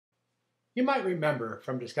You might remember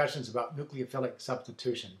from discussions about nucleophilic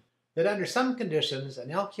substitution that under some conditions an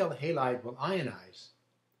alkyl halide will ionize.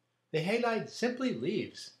 The halide simply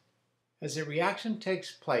leaves. As the reaction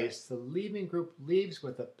takes place, the leaving group leaves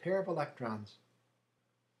with a pair of electrons.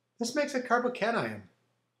 This makes a carbocation.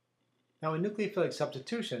 Now in nucleophilic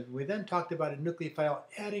substitution, we then talked about a nucleophile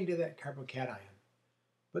adding to that carbocation.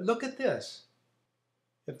 But look at this.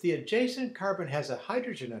 If the adjacent carbon has a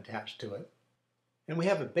hydrogen attached to it, and we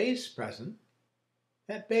have a base present,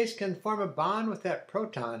 that base can form a bond with that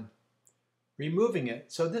proton, removing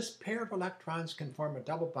it, so this pair of electrons can form a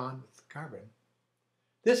double bond with the carbon.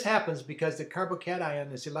 This happens because the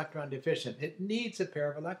carbocation is electron deficient. It needs a pair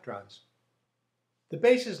of electrons. The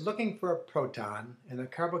base is looking for a proton, and the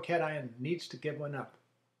carbocation needs to give one up.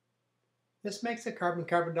 This makes a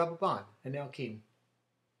carbon-carbon double bond, an alkene.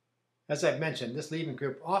 As I've mentioned, this leaving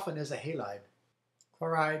group often is a halide,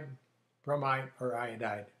 chloride, bromide, or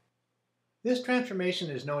iodide. This transformation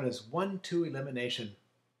is known as 1,2 elimination.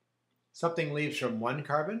 Something leaves from one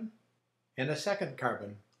carbon and a second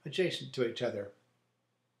carbon adjacent to each other.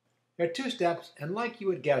 There are two steps, and like you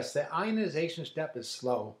would guess, the ionization step is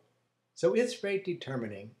slow, so it's rate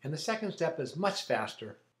determining, and the second step is much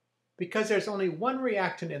faster. Because there's only one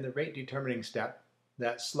reaction in the rate determining step,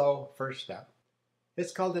 that slow first step,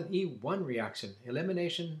 it's called an E1 reaction,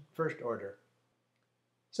 elimination first order.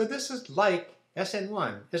 So this is like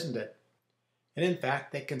SN1, isn't it? And in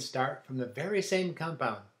fact, they can start from the very same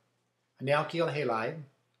compound, an alkyl halide,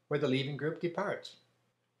 where the leaving group departs.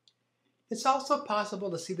 It's also possible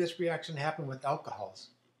to see this reaction happen with alcohols.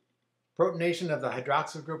 Protonation of the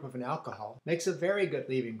hydroxyl group of an alcohol makes a very good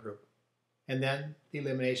leaving group, and then the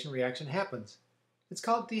elimination reaction happens. It's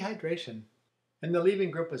called dehydration, and the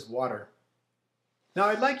leaving group is water. Now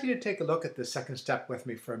I'd like you to take a look at the second step with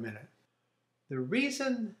me for a minute. The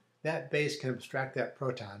reason that base can abstract that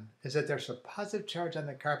proton is that there's a positive charge on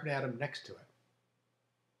the carbon atom next to it.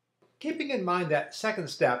 Keeping in mind that second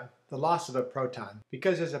step, the loss of a proton,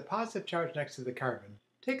 because there's a positive charge next to the carbon,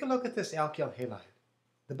 take a look at this alkyl halide.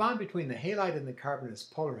 The bond between the halide and the carbon is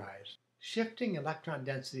polarized, shifting electron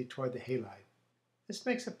density toward the halide. This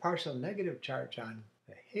makes a partial negative charge on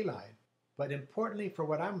the halide, but importantly for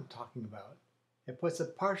what I'm talking about, it puts a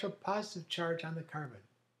partial positive charge on the carbon.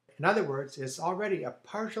 In other words, it's already a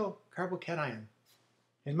partial carbocation.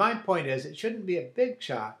 And my point is, it shouldn't be a big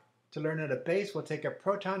shock to learn that a base will take a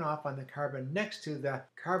proton off on the carbon next to the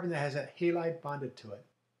carbon that has a halide bonded to it.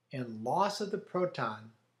 And loss of the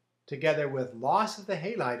proton, together with loss of the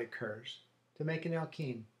halide, occurs to make an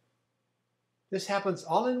alkene. This happens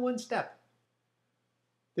all in one step.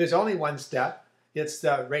 There's only one step. It's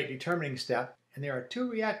the rate determining step, and there are two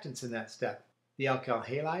reactants in that step, the alkyl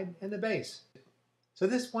halide and the base. So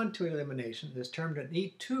this 1,2 elimination is termed an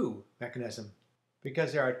E2 mechanism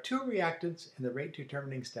because there are two reactants in the rate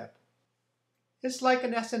determining step. It's like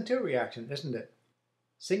an SN2 reaction, isn't it?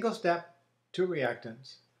 Single step, two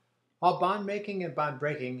reactants. All bond making and bond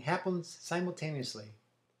breaking happens simultaneously.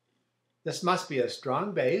 This must be a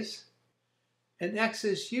strong base, and X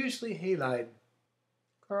is usually halide,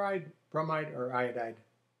 chloride, bromide, or iodide.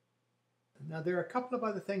 Now there are a couple of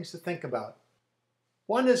other things to think about.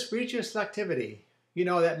 One is regioselectivity. You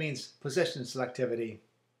know that means position selectivity.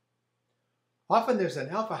 Often there's an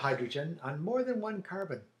alpha hydrogen on more than one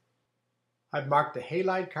carbon. I've marked the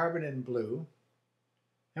halide carbon in blue,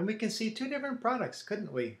 and we can see two different products,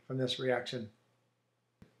 couldn't we, from this reaction?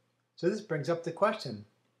 So this brings up the question,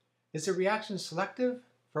 is the reaction selective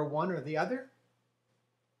for one or the other?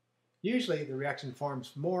 Usually the reaction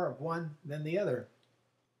forms more of one than the other.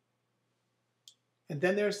 And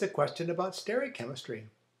then there's the question about stereochemistry.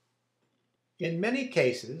 In many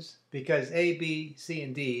cases, because A, B, C,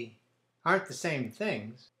 and D aren't the same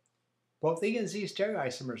things, both E and Z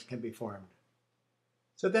stereoisomers can be formed.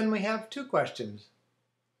 So then we have two questions.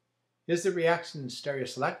 Is the reaction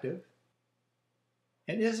stereoselective?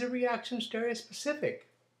 And is the reaction stereospecific?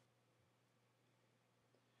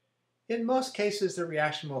 In most cases, the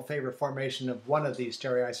reaction will favor formation of one of these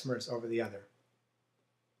stereoisomers over the other.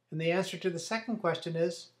 And the answer to the second question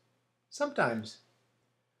is sometimes.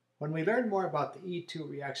 When we learn more about the E2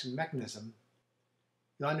 reaction mechanism,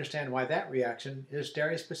 you'll understand why that reaction is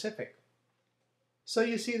stereospecific. So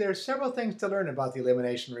you see, there are several things to learn about the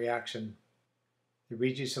elimination reaction. The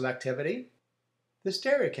regioselectivity, the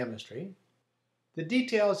stereochemistry, the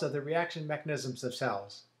details of the reaction mechanisms of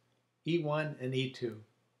cells, E1 and E2.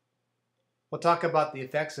 We'll talk about the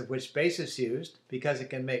effects of which base is used, because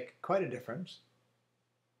it can make quite a difference.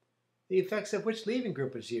 The effects of which leaving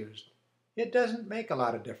group is used. It doesn't make a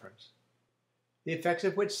lot of difference. The effects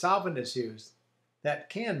of which solvent is used. That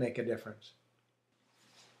can make a difference.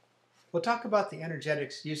 We'll talk about the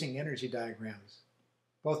energetics using energy diagrams,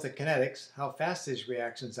 both the kinetics, how fast these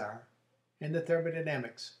reactions are, and the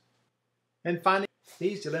thermodynamics. And finally,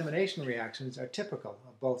 these elimination reactions are typical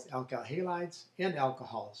of both alkyl halides and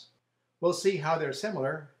alcohols. We'll see how they're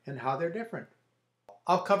similar and how they're different.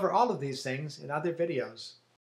 I'll cover all of these things in other videos.